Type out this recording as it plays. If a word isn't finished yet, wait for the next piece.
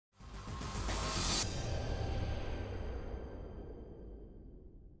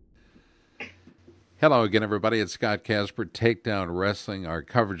Hello again, everybody. It's Scott Casper, Takedown Wrestling. Our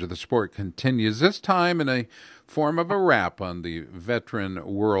coverage of the sport continues, this time in a form of a wrap on the Veteran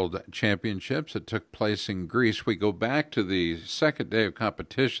World Championships that took place in Greece. We go back to the second day of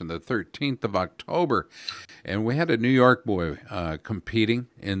competition, the 13th of October, and we had a New York boy competing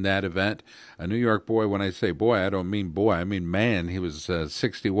in that event. A New York boy, when I say boy, I don't mean boy, I mean man. He was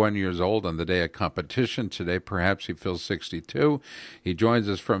 61 years old on the day of competition. Today, perhaps he feels 62. He joins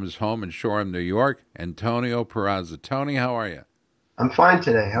us from his home in Shoreham, New York. Antonio Peraza. Tony, how are you? I'm fine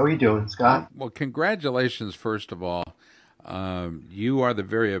today. How are you doing, Scott? Well, congratulations, first of all. You are the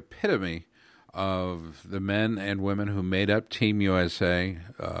very epitome of the men and women who made up Team USA.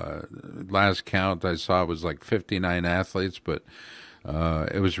 Last count I saw was like 59 athletes, but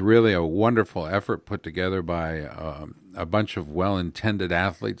it was really a wonderful effort put together by a bunch of well-intended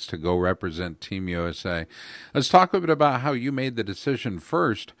athletes to go represent Team USA. Let's talk a bit about how you made the decision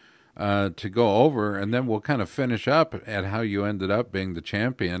first to go over, and then we'll kind of finish up at how you ended up being the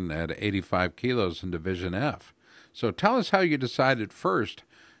champion at 85 kilos in Division F. So tell us how you decided first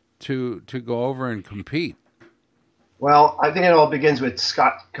to go over and compete. Well, I think it all begins with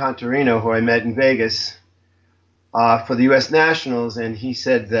Scott Contarino, who I met in Vegas for the U.S. Nationals, and he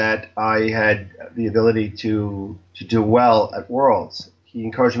said that I had the ability to do well at Worlds. He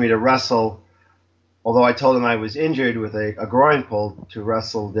encouraged me to wrestle, although I told him I was injured with a groin pull, to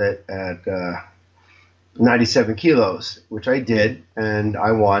wrestle at 97 kilos, which I did, and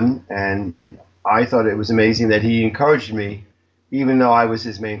I won. And I thought it was amazing that he encouraged me, even though I was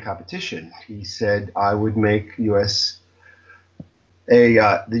his main competition. He said I would make the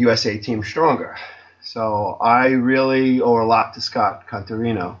USA team stronger. So I really owe a lot to Scott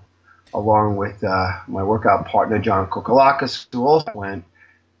Contarino, along with my workout partner, John Kokolakis, who also went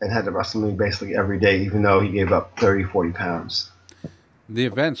and had to wrestle me basically every day, even though he gave up 30, 40 pounds. The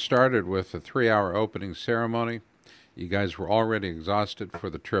event started with a 3-hour opening ceremony. You guys were already exhausted for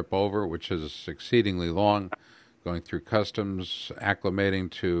the trip over, which is exceedingly long, going through customs,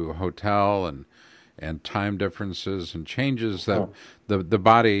 acclimating to hotel and time differences and changes that the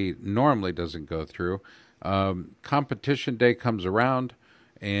body normally doesn't go through. Competition day comes around,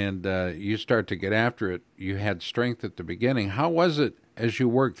 and you start to get after it. You had strength at the beginning. How was it as you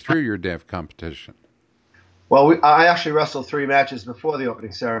worked through your day of competition? Well, I actually wrestled 3 matches before the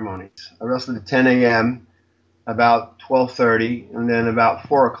opening ceremonies. I wrestled at 10 a.m., about 12:30, and then about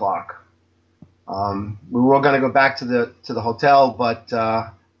 4 o'clock. We were going to go back to the hotel, but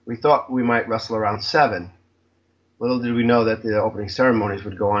we thought we might wrestle around 7. Little did we know that the opening ceremonies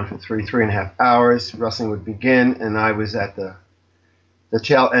would go on for 3.5 hours. Wrestling would begin, and I was at the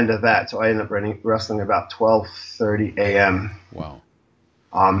tail end of that, so I ended up wrestling about 12:30 a.m. Wow.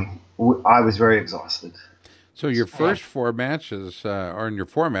 I was very exhausted. So your first 4 matches, or in your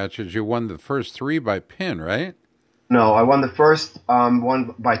 4 matches, you won the first 3 by pin, right? No, I won the first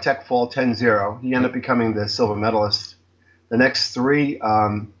one by tech fall 10-0. He ended up becoming the silver medalist. The next 3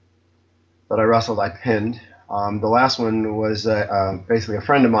 that I wrestled, I pinned. The last one was basically a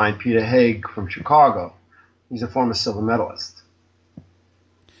friend of mine, Peter Haig from Chicago. He's a former silver medalist.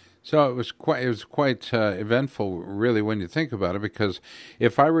 So it was quite eventful, really, when you think about it, because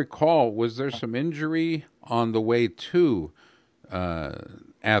if I recall, was there some injury on the way to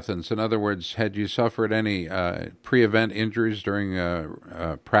Athens? In other words, had you suffered any pre-event injuries during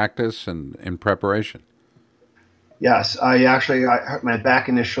practice and in preparation? Yes, I hurt my back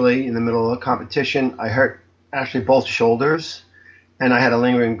initially in the middle of the competition. I hurt actually both shoulders, and I had a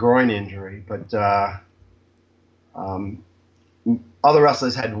lingering groin injury, but other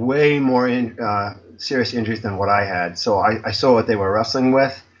wrestlers had way more serious injuries than what I had, so I saw what they were wrestling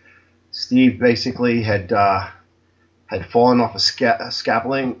with. Steve basically had fallen off a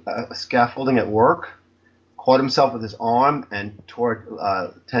scaffolding at work, caught himself with his arm, and tore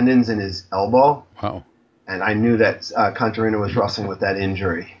tendons in his elbow. Wow. And I knew that Contarino was wrestling with that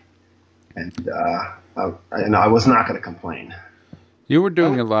injury, and I was not going to complain. You were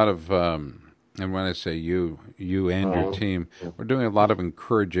doing a lot of... and when I say you and your team, we're doing a lot of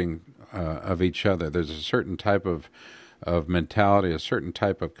encouraging of each other. There's a certain type of mentality, a certain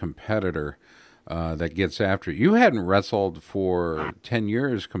type of competitor that gets after it. You hadn't wrestled for 10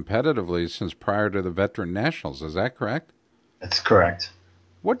 years competitively since prior to the Veteran Nationals. Is that correct? That's correct.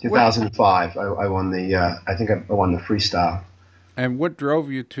 2005, I won I think I won the freestyle. And what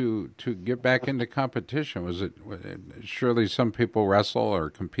drove you to get back into competition? Was it surely some people wrestle or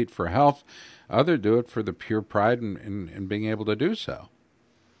compete for health, others do it for the pure pride in being able to do so?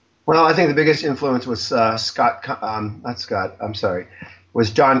 Well, I think the biggest influence was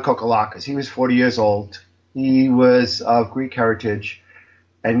was John Kokolakis. He was 40 years old. He was of Greek heritage,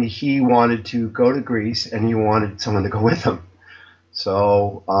 and he wanted to go to Greece, and he wanted someone to go with him.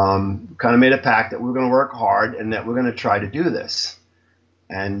 So kind of made a pact that we were going to work hard and that we're going to try to do this.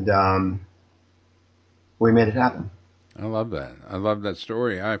 And we made it happen. I love that. I love that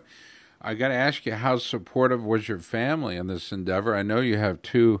story. I got to ask you, how supportive was your family in this endeavor? I know you have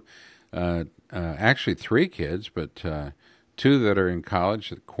two, actually three kids, but two that are in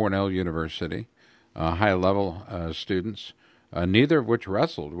college at Cornell University, high-level students, neither of which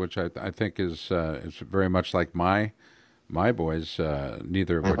wrestled, which I think is very much like my boys,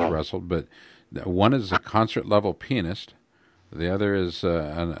 neither of which wrestled, but one is a concert-level pianist, the other is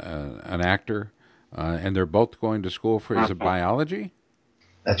an actor, and they're both going to school for, is it biology?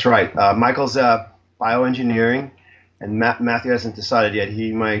 That's right. Michael's bioengineering, and Matthew hasn't decided yet.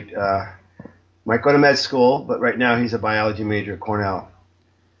 He might go to med school, but right now he's a biology major at Cornell.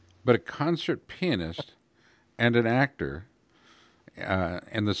 But a concert pianist and an actor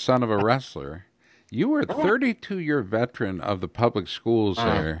and the son of a wrestler. You were a 32-year veteran of the public schools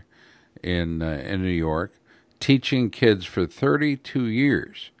there in New York, teaching kids for 32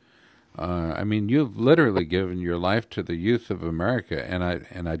 years. I mean, you've literally given your life to the youth of America, and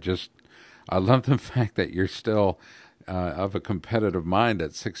I love the fact that you're still of a competitive mind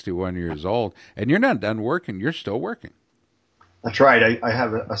at 61 years old, and you're not done working. You're still working. That's right. I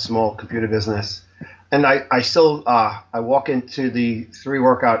have a small computer business, and I still I walk into the 3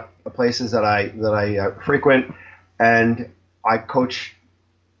 workout places that I frequent, and I coach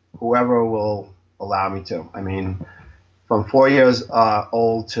whoever will allow me to. I mean, from 4 years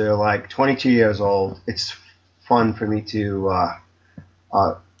old to like 22 years old, it's fun for me to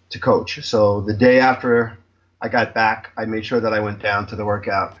coach. So the day after I got back, I made sure that I went down to the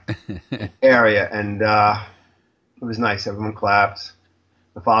workout area, and it was nice. Everyone clapped.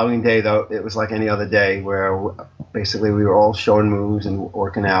 The following day, though, it was like any other day where basically we were all showing moves and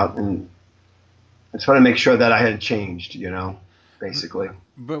working out, and I just want to make sure that I hadn't changed, basically.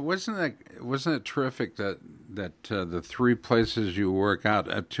 But wasn't it terrific that the 3 places you work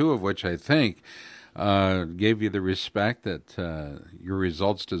out, 2 of which I think gave you the respect that your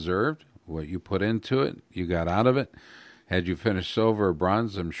results deserved, what you put into it, you got out of it. Had you finished silver or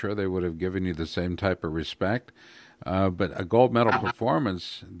bronze, I'm sure they would have given you the same type of respect. But a gold medal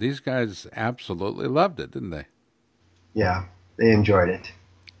performance, these guys absolutely loved it, didn't they? Yeah, they enjoyed it.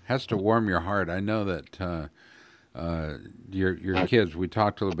 Has to warm your heart. I know that your kids, we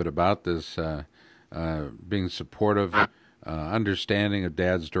talked a little bit about this, being supportive, understanding of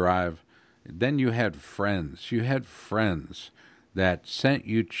Dad's drive. Then you had friends. You had friends that sent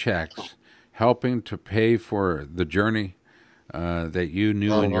you checks, helping to pay for the journey that you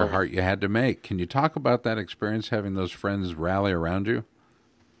knew in your heart you had to make. Can you talk about that experience, having those friends rally around you?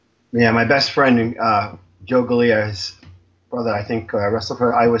 Yeah, my best friend, Joe Galea, his brother, I think, wrestled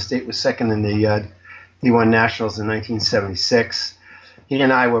for Iowa State, was second in the D1 Nationals in 1976. He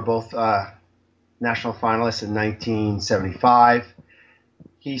and I were both national finalists in 1975.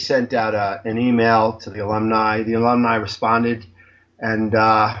 He sent out an email to the alumni. The alumni responded, and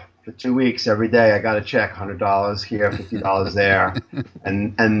for 2 weeks, every day, I got a check, $100 here, $50 there.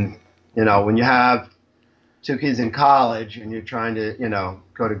 and when you have 2 kids in college and you're trying to,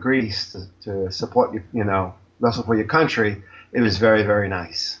 go to Greece to support, wrestle for your country, it was very, very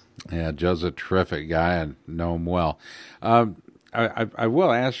nice. Yeah, Joe's a terrific guy. I know him well. I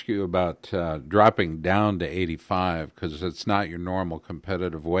will ask you about dropping down to 85, because it's not your normal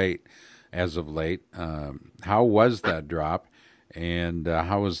competitive weight as of late. How was that drop, and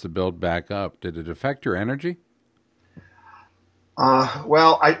how was the build back up? Did it affect your energy?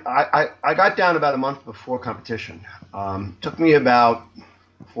 Well, I got down about a month before competition. Took me about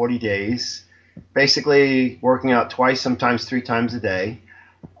 40 days, basically working out twice, sometimes 3 times a day.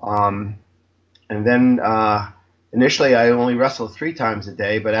 And then initially I only wrestled 3 times a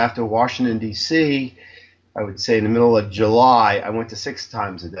day, but after Washington, D.C., I would say in the middle of July, I went to 6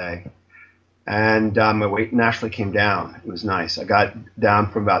 times a day. And my weight naturally came down. It was nice. I got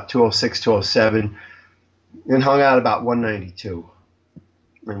down from about 206, 207, and hung out about 192.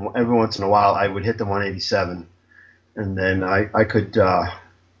 And every once in a while, I would hit the 187, and then I could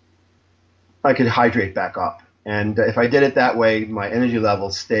hydrate back up. And if I did it that way, my energy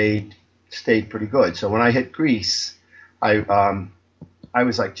level stayed pretty good. So when I hit Greece, I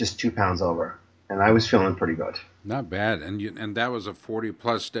was like just 2 pounds over, and I was feeling pretty good. Not bad. And that was a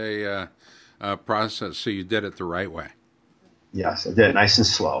 40-plus day process, so you did it the right way. Yes, I did it nice and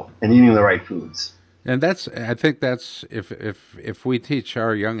slow, and eating the right foods. And I think that's if we teach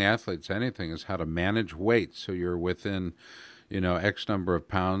our young athletes anything, is how to manage weight so you're within X number of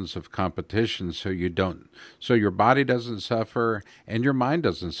pounds of competition, so your body doesn't suffer and your mind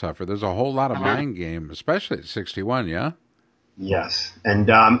doesn't suffer. There's a whole lot of mind game, especially at 61. Yeah. Yes, and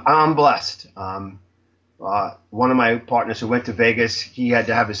I'm blessed. One of my partners who went to Vegas, he had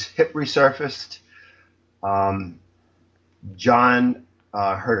to have his hip resurfaced. John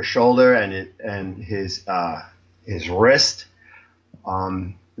hurt a shoulder and his wrist.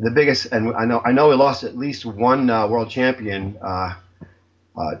 The biggest, and I know we lost at least one world champion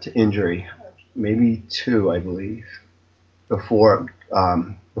to injury, maybe two, I believe, before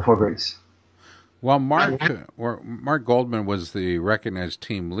Greece. Well, Mark Goldman was the recognized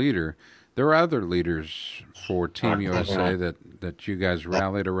team leader. There are other leaders for Team USA that you guys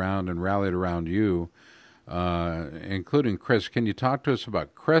rallied around you, including Chris. Can you talk to us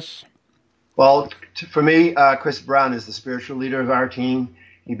about Chris? Well, for me, Chris Brown is the spiritual leader of our team.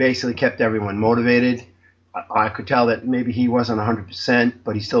 He basically kept everyone motivated. I could tell that maybe he wasn't 100%,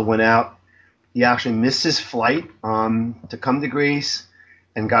 but he still went out. He actually missed his flight to come to Greece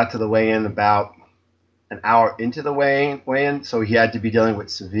and got to the weigh-in about an hour into the weigh-in, so he had to be dealing with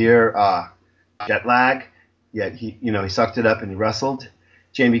severe jet lag. Yet he sucked it up and he wrestled.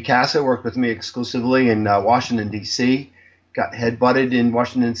 Jamie Casa worked with me exclusively in Washington, D.C., got head-butted in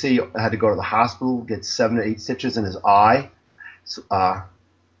Washington, D.C., had to go to the hospital, get 7 to 8 stitches in his eye.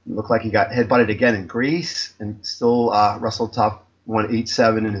 Looked like he got head-butted again in Greece and still wrestled top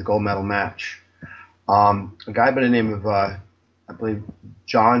 187 in his gold medal match. A guy by the name of, I believe,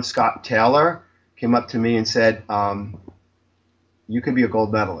 John Scott Taylor came up to me and said, you could be a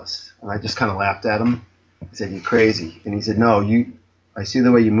gold medalist. And I just kind of laughed at him. I said, you're crazy. And he said, no, I see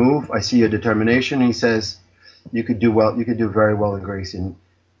the way you move. I see your determination. He says, you could do well. You could do very well in Greece. And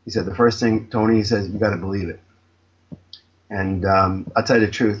he said, the first thing, Tony, he says, you got to believe it. And I'll tell you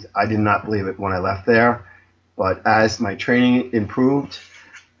the truth, I did not believe it when I left there. But as my training improved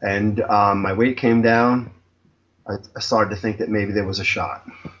and my weight came down, I started to think that maybe there was a shot.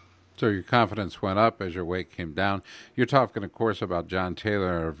 So your confidence went up as your weight came down. You're talking, of course, about John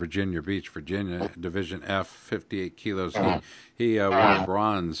Taylor of Virginia Beach, Virginia, Division F, 58 kilos. He won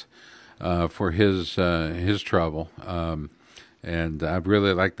bronze for his trouble. And I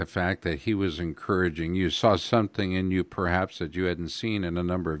really like the fact that he was encouraging you. Saw something in you, perhaps, that you hadn't seen in a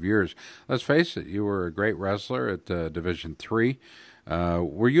number of years. Let's face it, you were a great wrestler at Division III.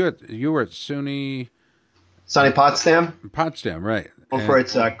 You were at SUNY Potsdam? Potsdam, right. For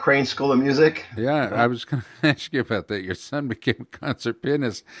its Crane School of Music. Yeah, I was going to ask you about that. Your son became a concert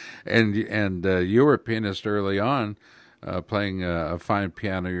pianist, and you were a pianist early on, playing a fine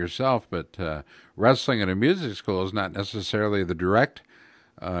piano yourself. But wrestling at a music school is not necessarily the direct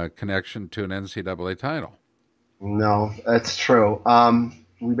connection to an NCAA title. No, that's true.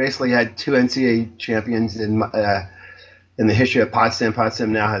 We basically had two NCAA champions in the history of Potsdam.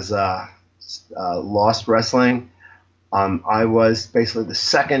 Potsdam now has lost wrestling. I was basically the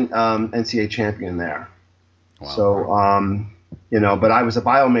second NCAA champion there. Wow. So, but I was a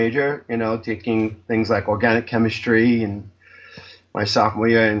bio major, taking things like organic chemistry and my sophomore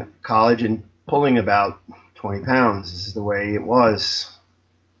year in college and pulling about 20 pounds. This is the way it was.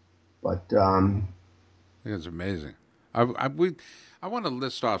 But I think it's amazing. I want to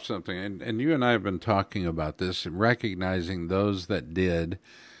list off something, and you and I have been talking about this and recognizing those that did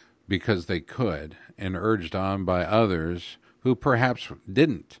because they could, and urged on by others who perhaps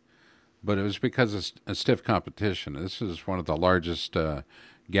didn't. But it was because of a stiff competition. This is one of the largest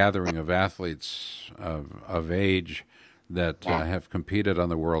gathering of athletes of age that have competed on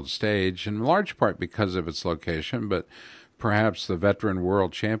the world stage, in large part because of its location, but perhaps the Veteran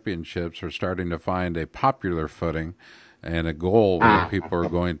World Championships are starting to find a popular footing and a goal where people are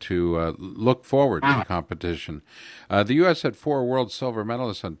going to look forward to competition. The U.S. had 4 world silver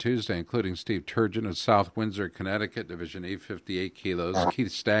medalists on Tuesday, including Steve Turgeon of South Windsor, Connecticut, Division E, 58 kilos.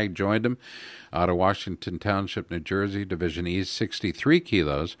 Keith Stagg joined him out of Washington Township, New Jersey, Division E, 63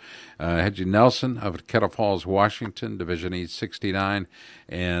 kilos. Hedgie Nelson of Kettle Falls, Washington, Division E, 69.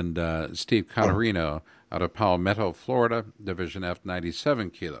 And Steve Connorino out of Palmetto, Florida, Division F, 97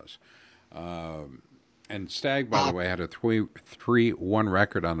 kilos. And Stagg, by the way, had a 3-1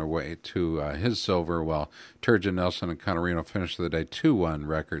 record on their way to his silver, while Turgeon, Nelson, and Connorino finished the day 2-1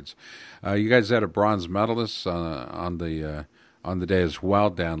 records. You guys had a bronze medalist on the day as well.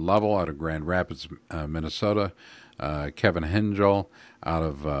 Dan Lovell out of Grand Rapids, Minnesota. Kevin Hengel out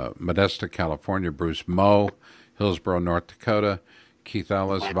of Modesto, California. Bruce Moe, Hillsborough, North Dakota. Keith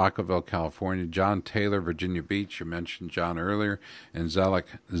Ellis, Vacaville, California. John Taylor, Virginia Beach. You mentioned John earlier. And Zelek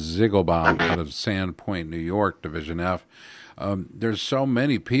Ziegelbaum out of Sandpoint, New York, Division F. There's so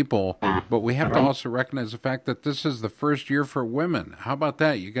many people, but we have to also recognize the fact that this is the first year for women. How about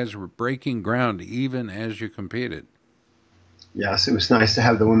that? You guys were breaking ground even as you competed. Yes, it was nice to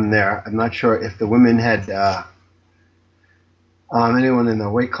have the women there. I'm not sure if the women had anyone in their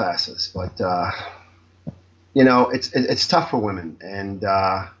weight classes, but it's tough for women, and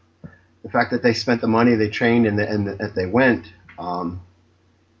the fact that they spent the money, they trained, and that they went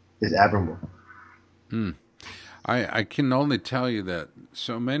is admirable. I can only tell you that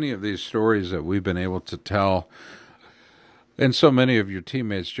so many of these stories that we've been able to tell, and so many of your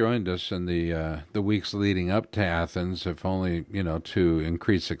teammates joined us in the weeks leading up to Athens, if only to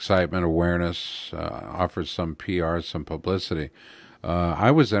increase excitement, awareness, offer some PR, some publicity.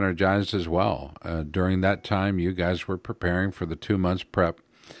 I was energized as well. During that time, you guys were preparing for the 2 months prep.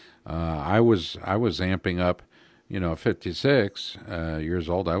 I was amping up. 56 years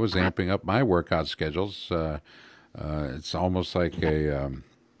old. I was amping up my workout schedules. It's almost like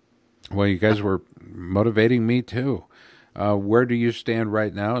well, you guys were motivating me too. Where do you stand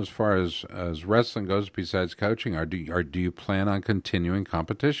right now as far as wrestling goes, besides coaching? Or do you plan on continuing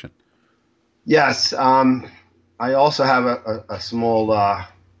competition? Yes. I also have a small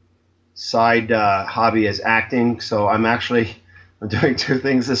side hobby as acting. So I'm doing two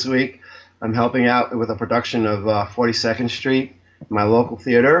things this week. I'm helping out with a production of 42nd Street, my local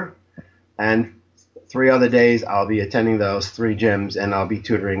theater, and 3 other days I'll be attending those 3 gyms, and I'll be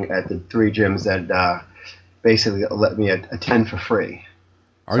tutoring at the 3 gyms that basically let me attend for free.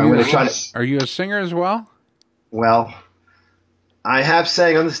 Are you a singer as well? Well, I have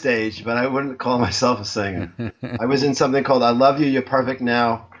sang on the stage, but I wouldn't call myself a singer. I was in something called "I Love You, You're Perfect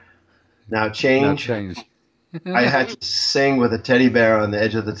Now, Now Change." Now change. I had to sing with a teddy bear on the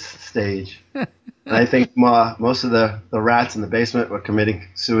edge of the stage. And I think most of the rats in the basement were committing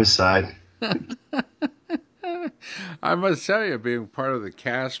suicide. I must tell you, being part of the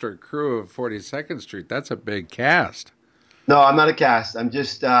cast or crew of 42nd Street, that's a big cast. No, I'm not a cast. I'm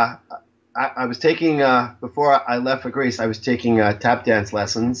just, I was taking, before I left for Greece, I was taking tap dance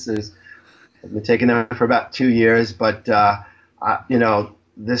lessons. I've been taking them for about 2 years, but,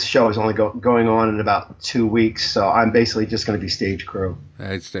 this show is only going on in about 2 weeks, so I'm basically just going to be stage crew.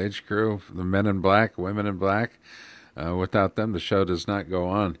 Hey, stage crew, the men in black, women in black. Without them, the show does not go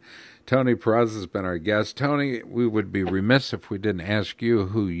on. Tony Peraza has been our guest. Tony, we would be remiss if we didn't ask you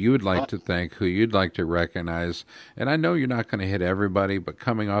who you'd like to thank, who you'd like to recognize. And I know you're not going to hit everybody, but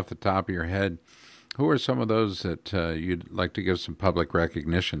coming off the top of your head, who are some of those that you'd like to give some public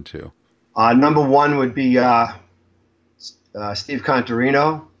recognition to? Number one would be Steve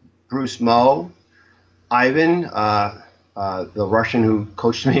Contarino, Bruce Moe, Ivan, the Russian who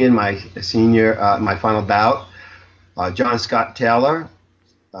coached me in my my final bout, John Scott Taylor,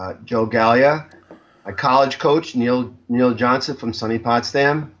 Joe Gallia, my college coach Neil Johnson from SUNY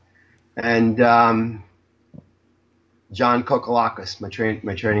Potsdam, and John Kokolakis,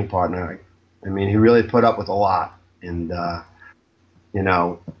 my training partner. I mean, he really put up with a lot, and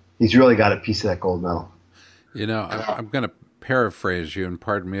he's really got a piece of that gold medal. I'm going to paraphrase you, and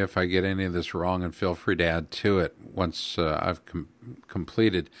pardon me if I get any of this wrong, and feel free to add to it once I've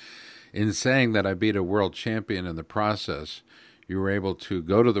completed. In saying that I beat a world champion in the process, you were able to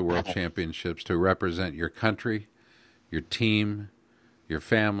go to the World Championships to represent your country, your team, your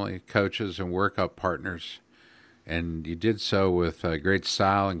family, coaches, and workout partners. And you did so with great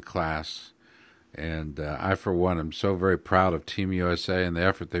style and class. And I, for one, am so very proud of Team USA and the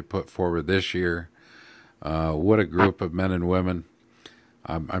effort they put forward this year. What a group of men and women.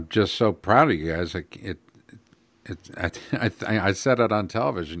 I'm just so proud of you guys. I said it on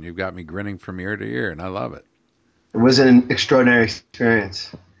television. You've got me grinning from ear to ear, and I love it. It was an extraordinary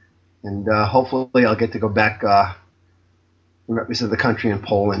experience, and hopefully I'll get to go back and represent the country in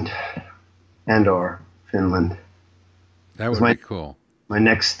Poland and or Finland. That would be cool. My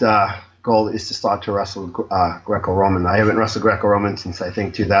next goal is to start to wrestle Greco-Roman. I haven't wrestled Greco-Roman since, I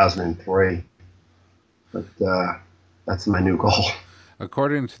think, 2003, but that's my new goal.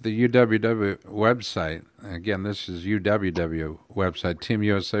 According to the UWW website, again, this is UWW website, Team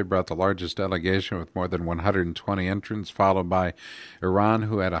USA brought the largest delegation with more than 120 entrants, followed by Iran,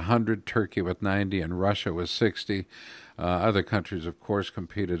 who had 100, Turkey with 90, and Russia with 60. Other countries, of course,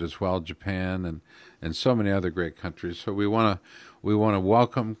 competed as well, Japan and so many other great countries. So we want to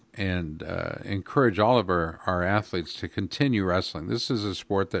welcome and encourage all of our athletes to continue wrestling. This is a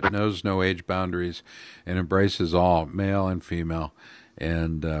sport that knows no age boundaries and embraces all, male and female.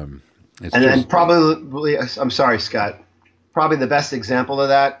 And probably, I'm sorry, Scott. Probably the best example of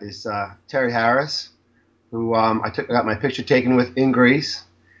that is Terry Harris, who got my picture taken with in Greece.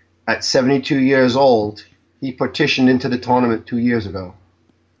 At 72 years old, he petitioned into the tournament 2 years ago.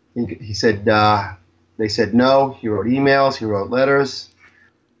 He said they said no. He wrote emails. He wrote letters.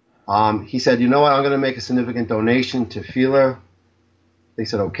 He said, you know what? I'm going to make a significant donation to Feeler. They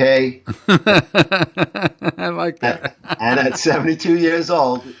said, okay. I like that. And at 72 years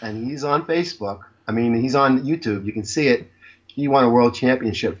old, and he's on Facebook, I mean, he's on YouTube, you can see it, he won a world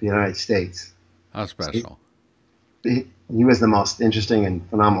championship for the United States. How special. He was the most interesting and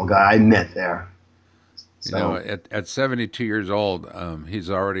phenomenal guy I met there. So, you know, at 72 years old, he's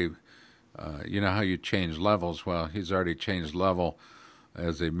already, you know how you change levels? Well, he's already changed level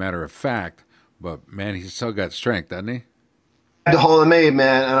as a matter of fact, but man, he's still got strength, doesn't he? The whole of me,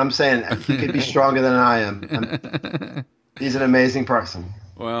 man, and I'm saying he could be stronger than I am. He's an amazing person.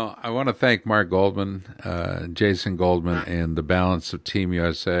 Well, I want to thank Mark Goldman, Jason Goldman, and the balance of Team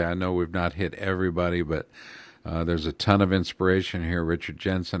USA. I know we've not hit everybody, but there's a ton of inspiration here. Richard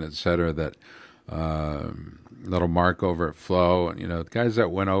Jensen, et cetera, that little Mark over at Flow, you know, the guys that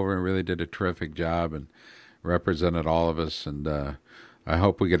went over and really did a terrific job and represented all of us. And I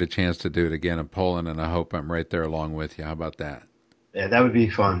hope we get a chance to do it again in Poland, and I hope I'm right there along with you. How about that? Yeah, that would be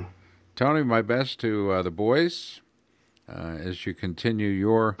fun. Tony, my best to the boys as you continue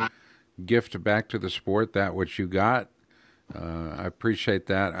your gift back to the sport, that which you got. I appreciate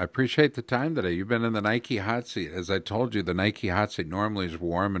that. I appreciate the time today. You've been in the Nike hot seat. As I told you, the Nike hot seat normally is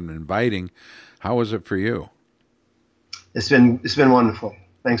warm and inviting. How was it for you? It's been wonderful.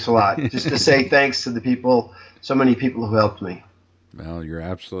 Thanks a lot. Just to say thanks to the people, so many people who helped me. Well, you're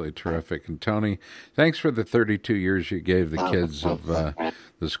absolutely terrific. And Tony, thanks for the 32 years you gave the kids of the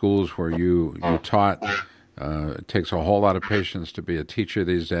schools where you taught. It takes a whole lot of patience to be a teacher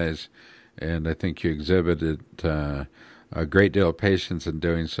these days, and I think you exhibited a great deal of patience in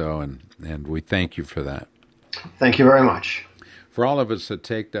doing so, and we thank you for that. Thank you very much. For all of us at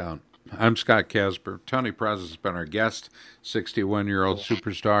Takedown, I'm Scott Casper. Tony Peraza has been our guest, 61-year-old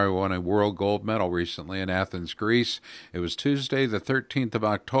superstar who won a world gold medal recently in Athens, Greece. It was Tuesday, the 13th of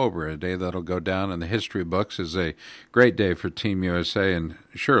October, a day that'll go down in the history books as a great day for Team USA and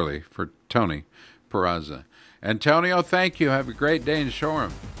surely for Tony Peraza. Antonio, thank you. Have a great day in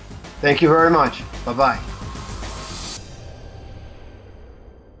Shoreham. Thank you very much. Bye-bye.